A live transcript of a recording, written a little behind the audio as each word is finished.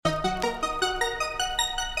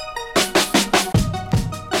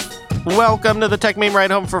Welcome to the Tech Meme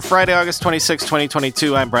Ride Home for Friday, August 26,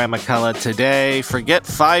 2022. I'm Brian McCullough. Today, forget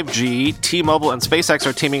 5G, T-Mobile and SpaceX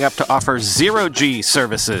are teaming up to offer 0G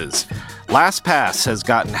services. LastPass has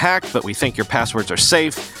gotten hacked, but we think your passwords are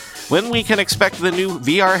safe. When we can expect the new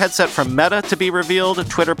VR headset from Meta to be revealed,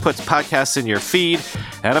 Twitter puts podcasts in your feed,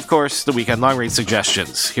 and of course, the weekend long-read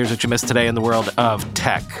suggestions. Here's what you missed today in the world of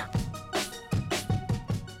tech.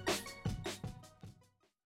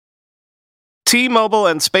 T-Mobile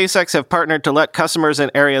and SpaceX have partnered to let customers in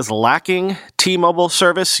areas lacking T-Mobile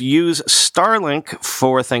service use Starlink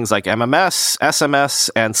for things like MMS, SMS,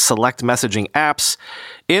 and select messaging apps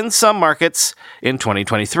in some markets in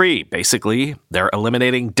 2023. Basically, they're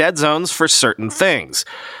eliminating dead zones for certain things.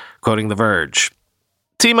 Quoting The Verge.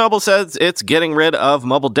 T-Mobile says it's getting rid of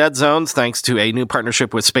mobile dead zones thanks to a new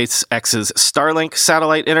partnership with SpaceX's Starlink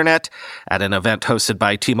satellite internet at an event hosted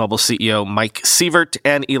by T-Mobile CEO Mike Sievert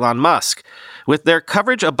and Elon Musk. With their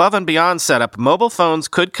coverage above and beyond setup, mobile phones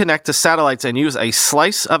could connect to satellites and use a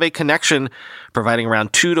slice of a connection, providing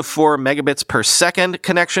around 2 to 4 megabits per second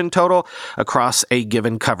connection total across a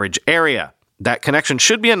given coverage area. That connection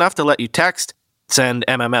should be enough to let you text, send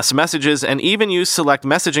MMS messages, and even use select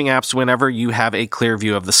messaging apps whenever you have a clear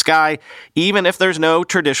view of the sky, even if there's no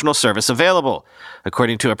traditional service available.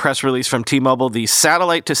 According to a press release from T-Mobile, the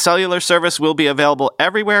satellite-to-cellular service will be available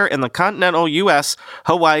everywhere in the continental U.S.,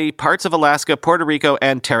 Hawaii, parts of Alaska, Puerto Rico,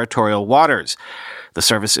 and territorial waters. The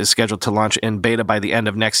service is scheduled to launch in beta by the end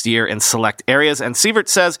of next year in select areas, and Sievert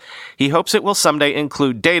says he hopes it will someday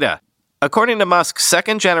include data. According to Musk,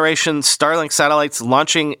 second-generation Starlink satellites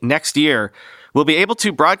launching next year will be able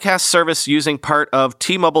to broadcast service using part of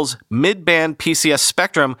T-Mobile's mid-band PCS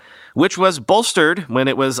spectrum, which was bolstered when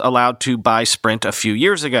it was allowed to buy Sprint a few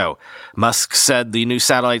years ago. Musk said the new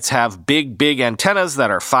satellites have big antennas that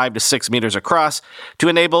are 5 to 6 meters across to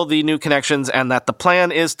enable the new connections, and that the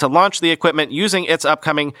plan is to launch the equipment using its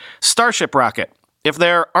upcoming Starship rocket. If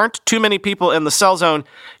there aren't too many people in the cell zone,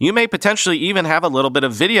 you may potentially even have a little bit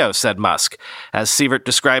of video, said Musk. As Sievert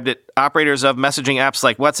described it, operators of messaging apps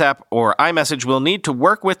like WhatsApp or iMessage will need to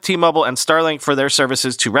work with T-Mobile and Starlink for their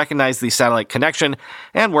services to recognize the satellite connection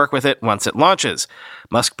and work with it once it launches.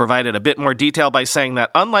 Musk provided a bit more detail by saying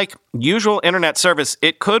that unlike usual internet service,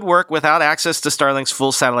 it could work without access to Starlink's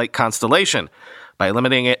full satellite constellation. By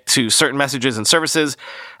limiting it to certain messages and services,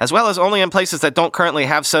 as well as only in places that don't currently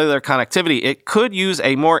have cellular connectivity, it could use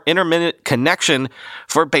a more intermittent connection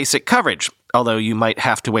for basic coverage, although you might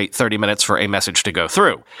have to wait 30 minutes for a message to go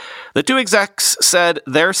through. The two execs said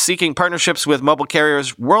they're seeking partnerships with mobile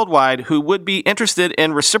carriers worldwide who would be interested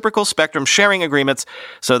in reciprocal spectrum sharing agreements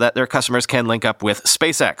so that their customers can link up with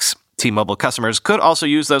SpaceX. T-Mobile customers could also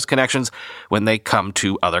use those connections when they come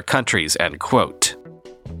to other countries, end quote.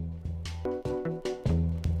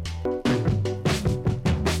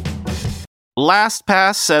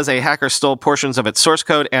 LastPass says a hacker stole portions of its source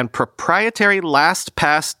code and proprietary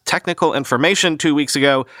LastPass technical information 2 weeks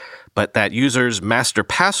ago, but that users' master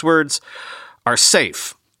passwords are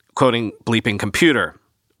safe, quoting Bleeping Computer.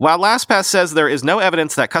 While LastPass says there is no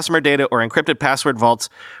evidence that customer data or encrypted password vaults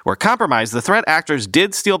were compromised, the threat actors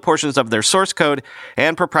did steal portions of their source code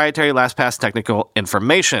and proprietary LastPass technical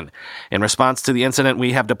information. In response to the incident,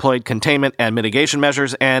 we have deployed containment and mitigation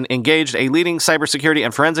measures and engaged a leading cybersecurity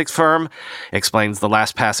and forensics firm, explains the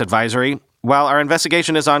LastPass advisory. While our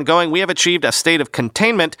investigation is ongoing, we have achieved a state of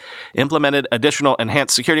containment, implemented additional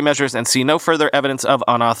enhanced security measures, and see no further evidence of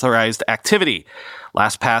unauthorized activity.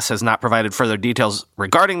 LastPass has not provided further details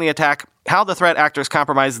regarding the attack, how the threat actors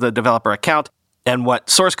compromised the developer account, and what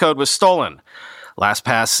source code was stolen.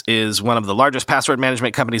 LastPass is one of the largest password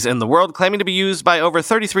management companies in the world, claiming to be used by over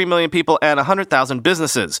 33 million people and 100,000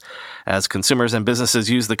 businesses. As consumers and businesses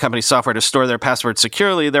use the company's software to store their passwords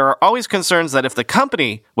securely, there are always concerns that if the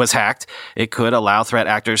company was hacked, it could allow threat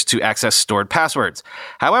actors to access stored passwords.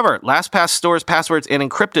 However, LastPass stores passwords in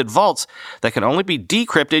encrypted vaults that can only be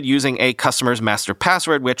decrypted using a customer's master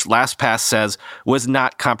password, which LastPass says was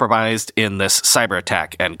not compromised in this cyber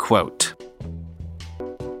attack, end quote.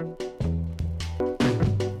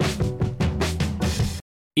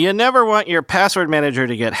 You never want your password manager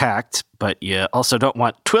to get hacked, but you also don't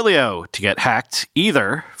want Twilio to get hacked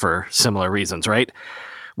either, for similar reasons, right?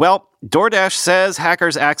 Well, DoorDash says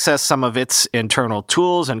hackers accessed some of its internal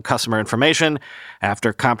tools and customer information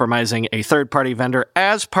after compromising a third-party vendor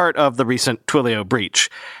as part of the recent Twilio breach.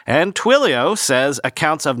 And Twilio says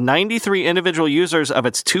accounts of 93 individual users of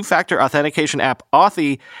its two-factor authentication app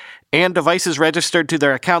Authy and devices registered to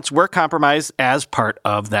their accounts were compromised as part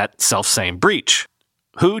of that selfsame breach.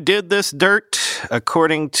 Who did this dirt?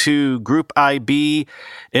 According to Group IB,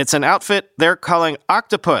 it's an outfit they're calling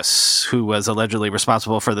Octopus, who was allegedly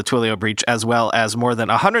responsible for the Twilio breach, as well as more than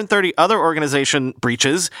 130 other organization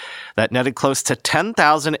breaches that netted close to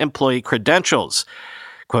 10,000 employee credentials.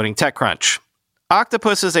 Quoting TechCrunch,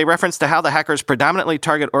 Octopus is a reference to how the hackers predominantly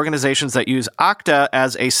target organizations that use Okta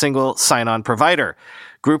as a single sign-on provider.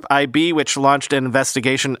 Group IB, which launched an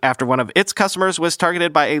investigation after one of its customers was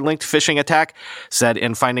targeted by a linked phishing attack, said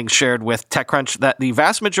in findings shared with TechCrunch that the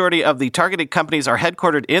vast majority of the targeted companies are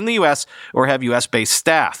headquartered in the U.S. or have U.S.-based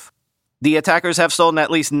staff. The attackers have stolen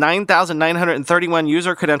at least 9,931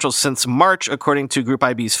 user credentials since March, according to Group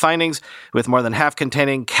IB's findings, with more than half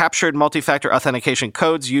containing captured multi-factor authentication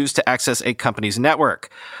codes used to access a company's network.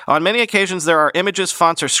 On many occasions, there are images,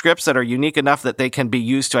 fonts, or scripts that are unique enough that they can be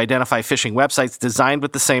used to identify phishing websites designed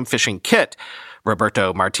with the same phishing kit.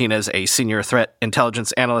 Roberto Martinez, a senior threat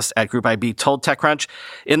intelligence analyst at Group IB, told TechCrunch,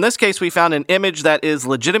 "In this case, we found an image that is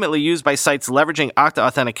legitimately used by sites leveraging Okta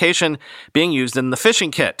authentication being used in the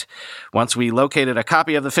phishing kit. Once we located a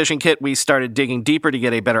copy of the phishing kit, we started digging deeper to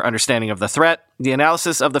get a better understanding of the threat. The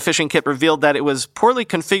analysis of the phishing kit revealed that it was poorly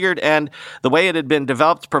configured and the way it had been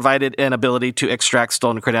developed provided an ability to extract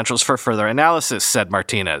stolen credentials for further analysis," said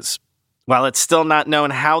Martinez. While it's still not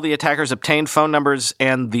known how the attackers obtained phone numbers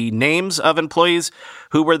and the names of employees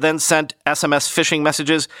who were then sent SMS phishing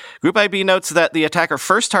messages, Group IB notes that the attacker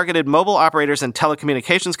first targeted mobile operators and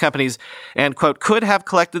telecommunications companies and, quote, could have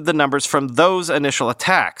collected the numbers from those initial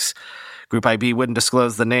attacks. Group IB wouldn't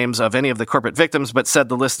disclose the names of any of the corporate victims, but said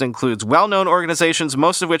the list includes well-known organizations,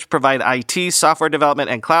 most of which provide IT, software development,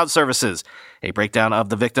 and cloud services. A breakdown of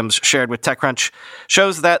the victims shared with TechCrunch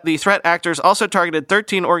shows that the threat actors also targeted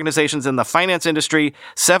 13 organizations in the finance industry,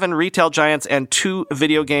 7 retail giants, and 2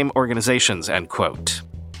 video game organizations, end quote.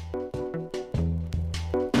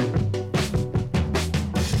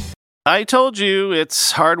 I told you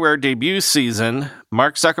it's hardware debut season.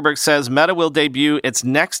 Mark Zuckerberg says Meta will debut its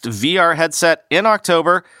next VR headset in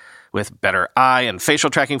October with better eye and facial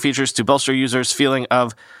tracking features to bolster users' feeling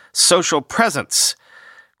of social presence.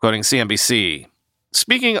 Quoting CNBC,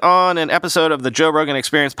 speaking on an episode of the Joe Rogan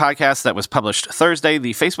Experience podcast that was published Thursday,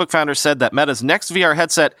 the Facebook founder said that Meta's next VR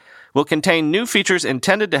headset will contain new features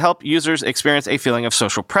intended to help users experience a feeling of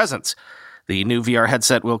social presence. The new VR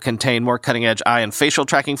headset will contain more cutting-edge eye and facial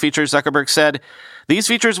tracking features, Zuckerberg said. These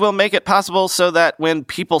features will make it possible so that when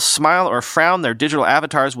people smile or frown, their digital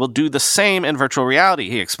avatars will do the same in virtual reality,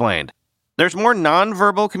 he explained. There's more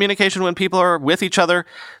nonverbal communication when people are with each other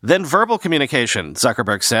than verbal communication,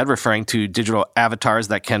 Zuckerberg said, referring to digital avatars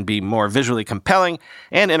that can be more visually compelling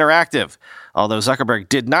and interactive. Although Zuckerberg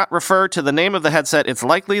did not refer to the name of the headset, it's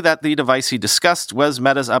likely that the device he discussed was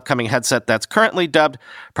Meta's upcoming headset that's currently dubbed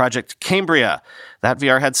Project Cambria. That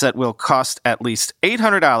VR headset will cost at least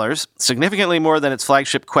 $800, significantly more than its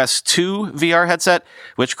flagship Quest 2 VR headset,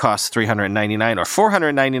 which costs $399 or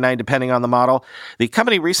 $499 depending on the model. The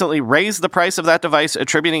company recently raised the price of that device,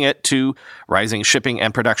 attributing it to rising shipping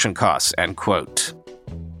and production costs, end quote.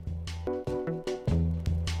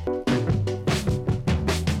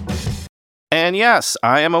 And yes,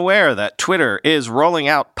 I am aware that Twitter is rolling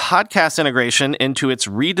out podcast integration into its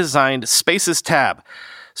redesigned Spaces tab,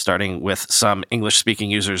 starting with some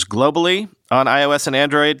English-speaking users globally. On iOS and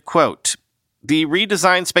Android, quote, the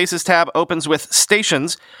redesigned Spaces tab opens with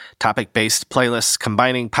Stations, topic-based playlists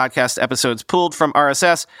combining podcast episodes pulled from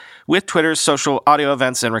RSS with Twitter's social audio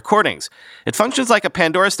events and recordings. It functions like a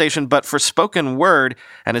Pandora station, but for spoken word,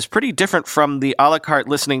 and is pretty different from the a la carte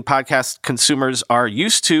listening podcast consumers are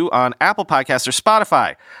used to on Apple Podcasts or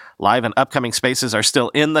Spotify. Live and upcoming Spaces are still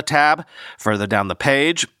in the tab. Further down the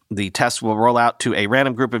page, the test will roll out to a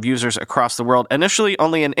random group of users across the world, initially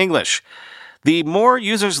only in English. The more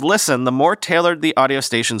users listen, the more tailored the audio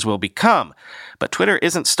stations will become. But Twitter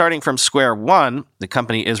isn't starting from square one. The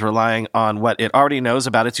company is relying on what it already knows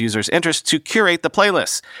about its users' interests to curate the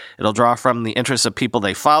playlists. It'll draw from the interests of people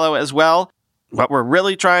they follow as well. What we're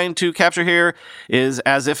really trying to capture here is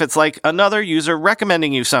as if it's like another user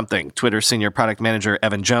recommending you something. Twitter senior product manager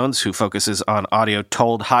Evan Jones, who focuses on audio,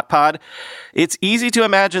 told HotPod, it's easy to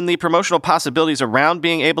imagine the promotional possibilities around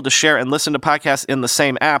being able to share and listen to podcasts in the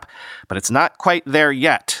same app, but it's not quite there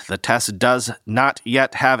yet. The test does not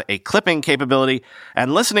yet have a clipping capability,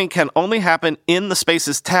 and listening can only happen in the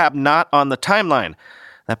Spaces tab, not on the timeline.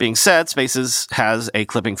 That being said, Spaces has a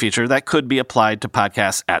clipping feature that could be applied to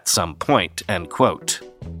podcasts at some point, end quote.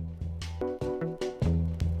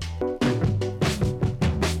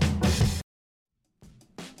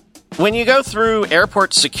 When you go through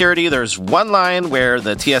airport security, there's one line where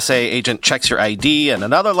the TSA agent checks your ID and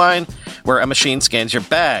another line where a machine scans your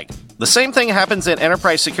bag. The same thing happens in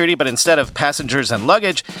enterprise security, but instead of passengers and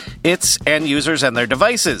luggage, it's end users and their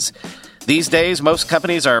devices. These days, most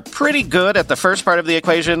companies are pretty good at the first part of the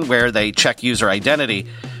equation, where they check user identity.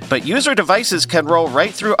 But user devices can roll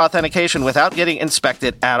right through authentication without getting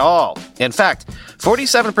inspected at all. In fact,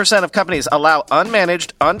 47% of companies allow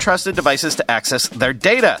unmanaged, untrusted devices to access their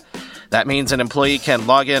data. That means an employee can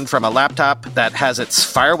log in from a laptop that has its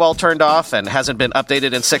firewall turned off and hasn't been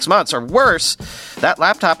updated in 6 months. Or worse, that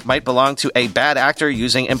laptop might belong to a bad actor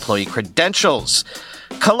using employee credentials.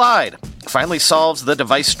 Collide finally solves the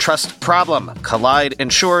device trust problem. Collide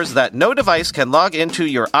ensures that no device can log into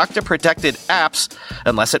your Okta-protected apps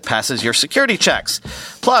unless it passes your security checks.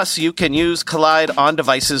 Plus, you can use Collide on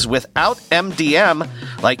devices without MDM,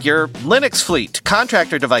 like your Linux fleet,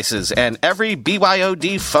 contractor devices, and every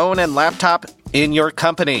BYOD phone and laptop in your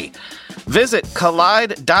company. Visit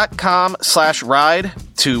collide.com/ride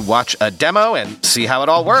to watch a demo and see how it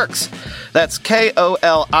all works. That's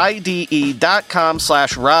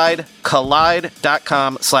KOLIDE.com/ride,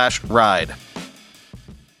 collide.com/ride.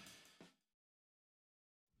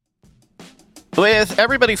 With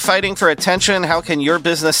everybody fighting for attention, how can your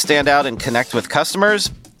business stand out and connect with customers?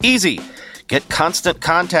 Easy. Get Constant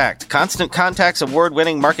Contact. Constant Contact's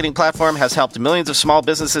award-winning marketing platform has helped millions of small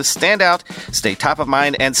businesses stand out, stay top of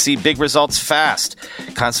mind, and see big results fast.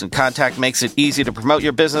 Constant Contact makes it easy to promote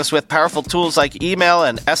your business with powerful tools like email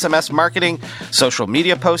and SMS marketing, social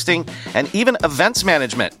media posting, and even events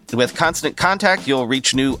management. With Constant Contact, you'll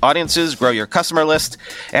reach new audiences, grow your customer list,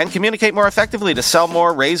 and communicate more effectively to sell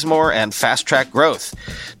more, raise more, and fast-track growth.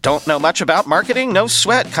 Don't know much about marketing? No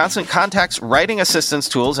sweat. Constant Contact's writing assistance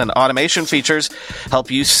tools and automation features help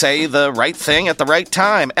you say the right thing at the right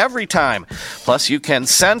time, every time. Plus, you can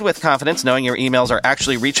send with confidence knowing your emails are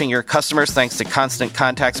actually reaching your customers thanks to Constant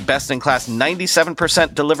Contact's best-in-class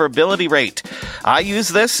 97% deliverability rate. I use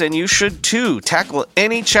this, and you should too. Tackle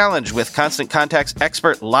any challenge with Constant Contact's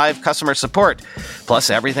expert live customer support. Plus,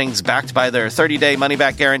 everything's backed by their 30-day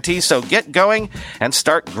money-back guarantee, so get going and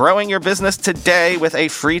start growing your business today with a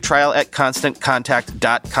free trial at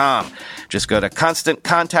ConstantContact.com. Just go to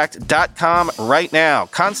ConstantContact.com right now.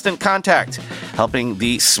 Constant Contact, helping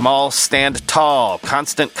the small stand tall.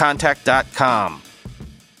 ConstantContact.com.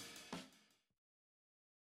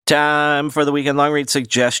 Time for the weekend long read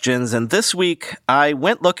suggestions, and this week I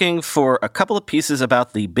went looking for a couple of pieces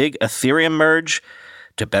about the big Ethereum merge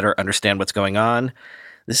to better understand what's going on.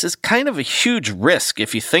 This is kind of a huge risk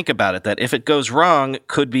if you think about it, that if it goes wrong,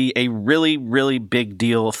 could be a really, really big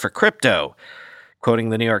deal for crypto.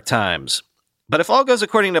 Quoting the New York Times. But if all goes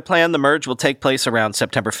according to plan, the merge will take place around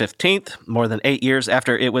September 15th, more than 8 years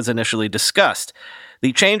after it was initially discussed.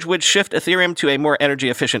 The change would shift Ethereum to a more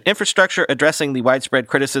energy-efficient infrastructure, addressing the widespread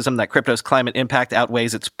criticism that crypto's climate impact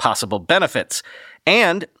outweighs its possible benefits.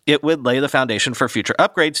 And it would lay the foundation for future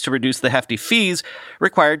upgrades to reduce the hefty fees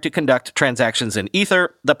required to conduct transactions in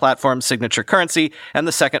Ether, the platform's signature currency, and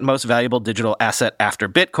the second most valuable digital asset after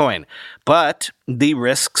Bitcoin. But the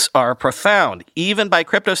risks are profound. Even by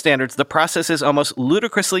crypto standards, the process is almost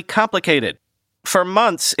ludicrously complicated. For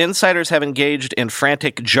months, insiders have engaged in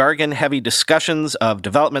frantic, jargon-heavy discussions of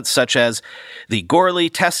developments such as the Goerli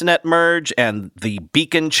testnet merge and the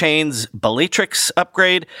Beacon Chain's Bellatrix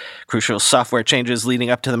upgrade, crucial software changes leading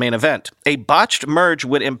up to the main event. A botched merge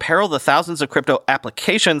would imperil the thousands of crypto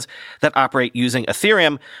applications that operate using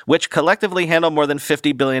Ethereum, which collectively handle more than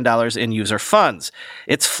 $50 billion in user funds.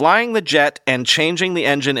 It's flying the jet and changing the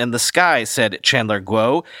engine in the sky, said Chandler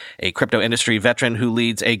Guo, a crypto industry veteran who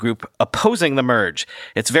leads a group opposing the merge.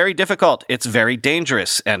 It's very difficult. It's very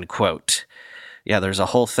dangerous, end quote. Yeah, there's a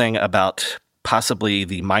whole thing about possibly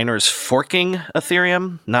the miners forking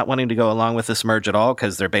Ethereum, not wanting to go along with this merge at all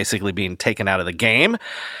because they're basically being taken out of the game.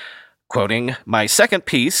 Quoting my second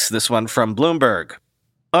piece, this one from Bloomberg.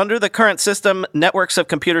 Under the current system, networks of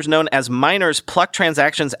computers known as miners pluck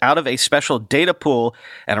transactions out of a special data pool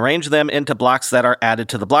and arrange them into blocks that are added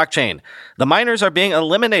to the blockchain. The miners are being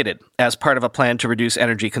eliminated as part of a plan to reduce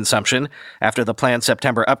energy consumption. After the planned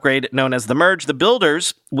September upgrade known as the merge, the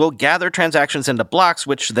builders will gather transactions into blocks,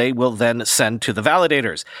 which they will then send to the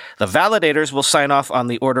validators. The validators will sign off on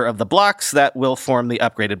the order of the blocks that will form the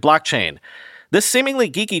upgraded blockchain. This seemingly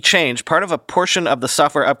geeky change, part of a portion of the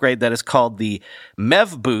software upgrade that is called the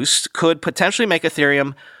MEV Boost, could potentially make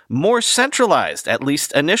Ethereum more centralized, at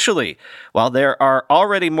least initially. While there are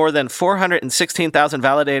already more than 416,000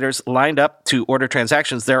 validators lined up to order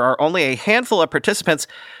transactions, there are only a handful of participants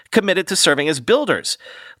committed to serving as builders.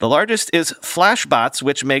 The largest is Flashbots,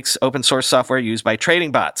 which makes open source software used by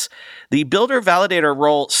trading bots. The builder-validator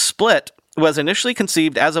role split was initially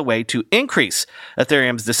conceived as a way to increase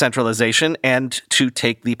Ethereum's decentralization and to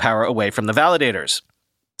take the power away from the validators.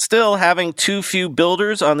 Still, having too few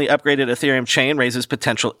builders on the upgraded Ethereum chain raises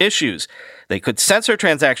potential issues. They could censor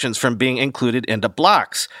transactions from being included into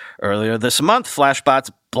blocks. Earlier this month, Flashbots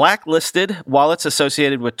blacklisted wallets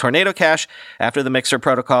associated with Tornado Cash after the Mixer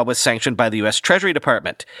protocol was sanctioned by the U.S. Treasury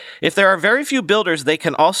Department. If there are very few builders, they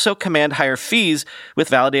can also command higher fees, with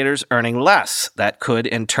validators earning less. That could,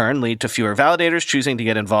 in turn, lead to fewer validators choosing to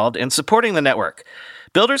get involved in supporting the network.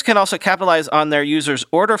 Builders can also capitalize on their users'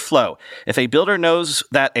 order flow. If a builder knows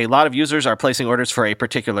that a lot of users are placing orders for a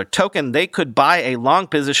particular token, they could buy a long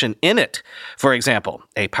position in it. For example,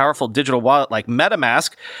 a powerful digital wallet like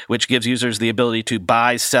MetaMask, which gives users the ability to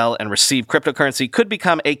buy, sell, and receive cryptocurrency, could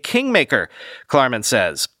become a kingmaker, Klarman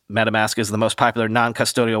says. MetaMask is the most popular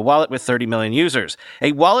non-custodial wallet with 30 million users.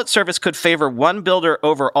 A wallet service could favor one builder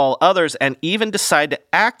over all others and even decide to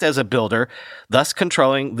act as a builder, thus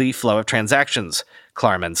controlling the flow of transactions,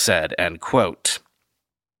 Klarman said, end quote.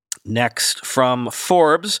 Next, from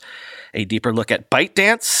Forbes, a deeper look at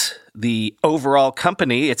ByteDance, the overall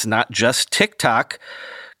company. It's not just TikTok.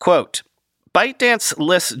 Quote, ByteDance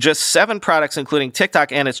lists just 7 products, including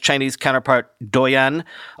TikTok and its Chinese counterpart Douyin,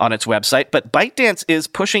 on its website, but ByteDance is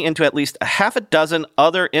pushing into at least a half a dozen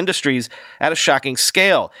other industries at a shocking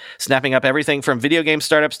scale, snapping up everything from video game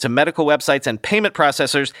startups to medical websites and payment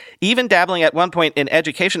processors, even dabbling at one point in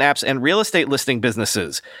education apps and real estate listing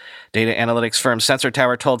businesses. Data analytics firm Sensor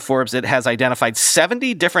Tower told Forbes it has identified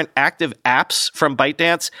 70 different active apps from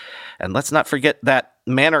ByteDance, and let's not forget that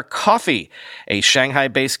Manor Coffee, a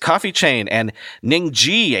Shanghai-based coffee chain, and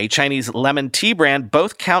Ningji, a Chinese lemon tea brand,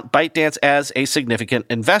 both count ByteDance as a significant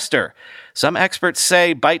investor. Some experts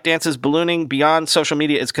say ByteDance's ballooning beyond social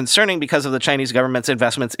media is concerning because of the Chinese government's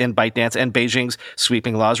investments in ByteDance and Beijing's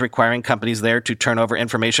sweeping laws requiring companies there to turn over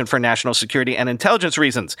information for national security and intelligence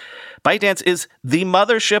reasons. ByteDance is the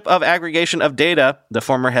mothership of aggregation of data, the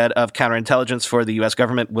former head of counterintelligence for the U.S.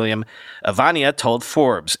 government, William Avania, told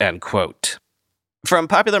Forbes, end quote. From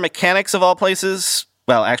Popular Mechanics, of all places,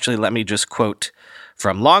 well, actually, let me just quote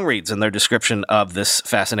from Longreads in their description of this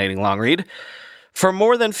fascinating long read. For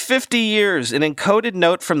more than 50 years, an encoded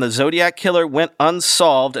note from the Zodiac Killer went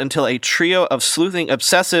unsolved until a trio of sleuthing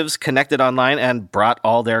obsessives connected online and brought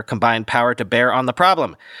all their combined power to bear on the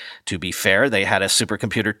problem. To be fair, they had a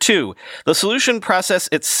supercomputer too. The solution process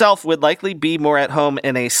itself would likely be more at home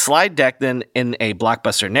in a slide deck than in a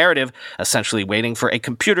blockbuster narrative, essentially waiting for a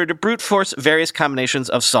computer to brute force various combinations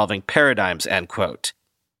of solving paradigms, end quote.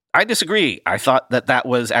 I disagree. I thought that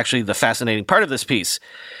was actually the fascinating part of this piece.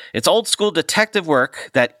 It's old-school detective work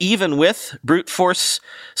that, even with brute force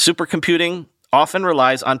supercomputing, often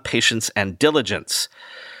relies on patience and diligence.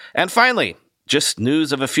 And finally, just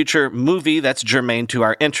news of a future movie that's germane to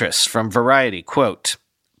our interests from Variety. Quote,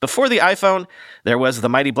 before the iPhone, there was the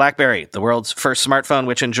mighty BlackBerry, the world's first smartphone,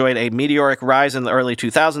 which enjoyed a meteoric rise in the early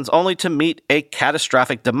 2000s, only to meet a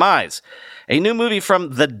catastrophic demise. A new movie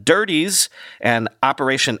from The Dirties and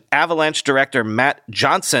Operation Avalanche director Matt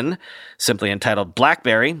Johnson, simply entitled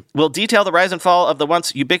BlackBerry, will detail the rise and fall of the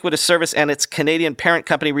once ubiquitous service and its Canadian parent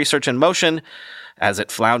company Research in Motion, as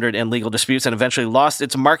it floundered in legal disputes and eventually lost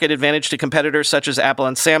its market advantage to competitors such as Apple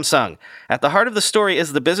and Samsung. At the heart of the story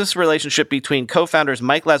is the business relationship between co-founders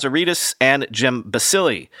Mike Lazaridis and Jim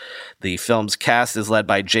Basile. The film's cast is led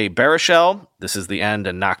by Jay Baruchel, This Is the End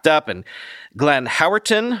and Knocked Up, and Glenn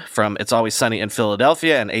Howerton from It's Always Sunny in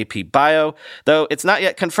Philadelphia and AP Bio. Though it's not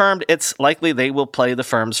yet confirmed, it's likely they will play the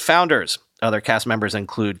firm's founders. Other cast members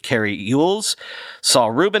include Carrie Ewells,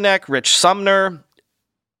 Saul Rubinek, Rich Sumner,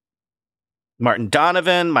 Martin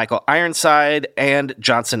Donovan, Michael Ironside, and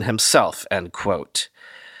Johnson himself, end quote.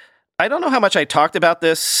 I don't know how much I talked about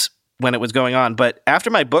this when it was going on, but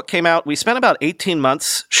after my book came out, we spent about 18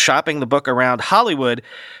 months shopping the book around Hollywood,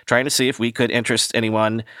 trying to see if we could interest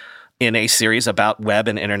anyone in a series about web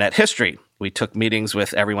and internet history. We took meetings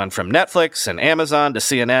with everyone from Netflix and Amazon to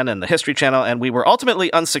CNN and the History Channel, and we were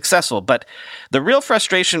ultimately unsuccessful. But the real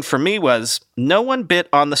frustration for me was no one bit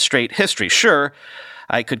on the straight history. Sure,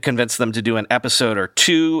 I could convince them to do an episode or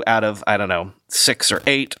 2 out of, 6 or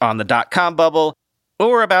 8 on the dot-com bubble,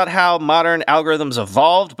 or about how modern algorithms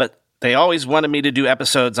evolved, but they always wanted me to do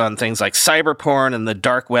episodes on things like cyber porn and the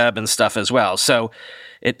dark web and stuff as well. So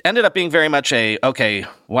it ended up being very much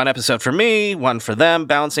one episode for me, one for them,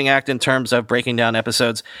 balancing act in terms of breaking down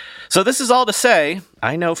episodes. So this is all to say,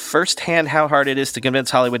 I know firsthand how hard it is to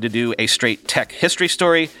convince Hollywood to do a straight tech history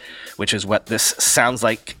story, which is what this sounds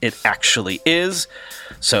like it actually is.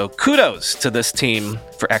 So kudos to this team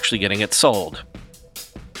for actually getting it sold.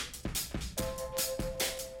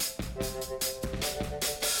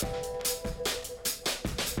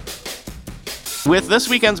 With this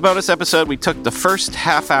weekend's bonus episode, we took the first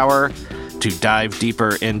half hour to dive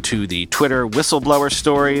deeper into the Twitter whistleblower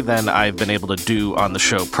story than I've been able to do on the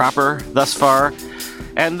show proper thus far.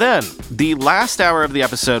 And then, the last hour of the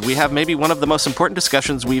episode, we have maybe one of the most important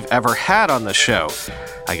discussions we've ever had on the show.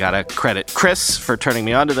 I gotta credit Chris for turning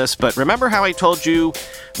me onto this, but remember how I told you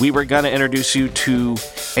we were gonna introduce you to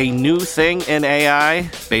a new thing in AI?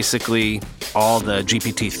 Basically, all the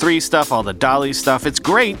GPT-3 stuff, all the DALL-E stuff. It's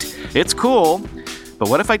great, it's cool, but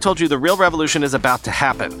what if I told you the real revolution is about to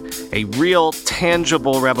happen? A real,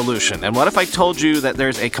 tangible revolution. And what if I told you that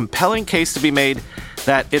there's a compelling case to be made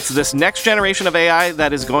that it's this next generation of AI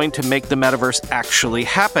that is going to make the metaverse actually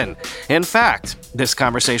happen? In fact, this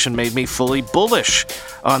conversation made me fully bullish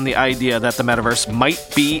on the idea that the metaverse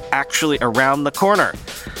might be actually around the corner.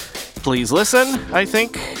 Please listen. I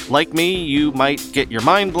think, like me, you might get your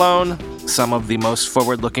mind blown. Some of the most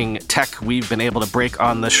forward-looking tech we've been able to break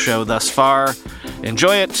on this show thus far.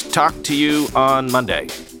 Enjoy it. Talk to you on Monday.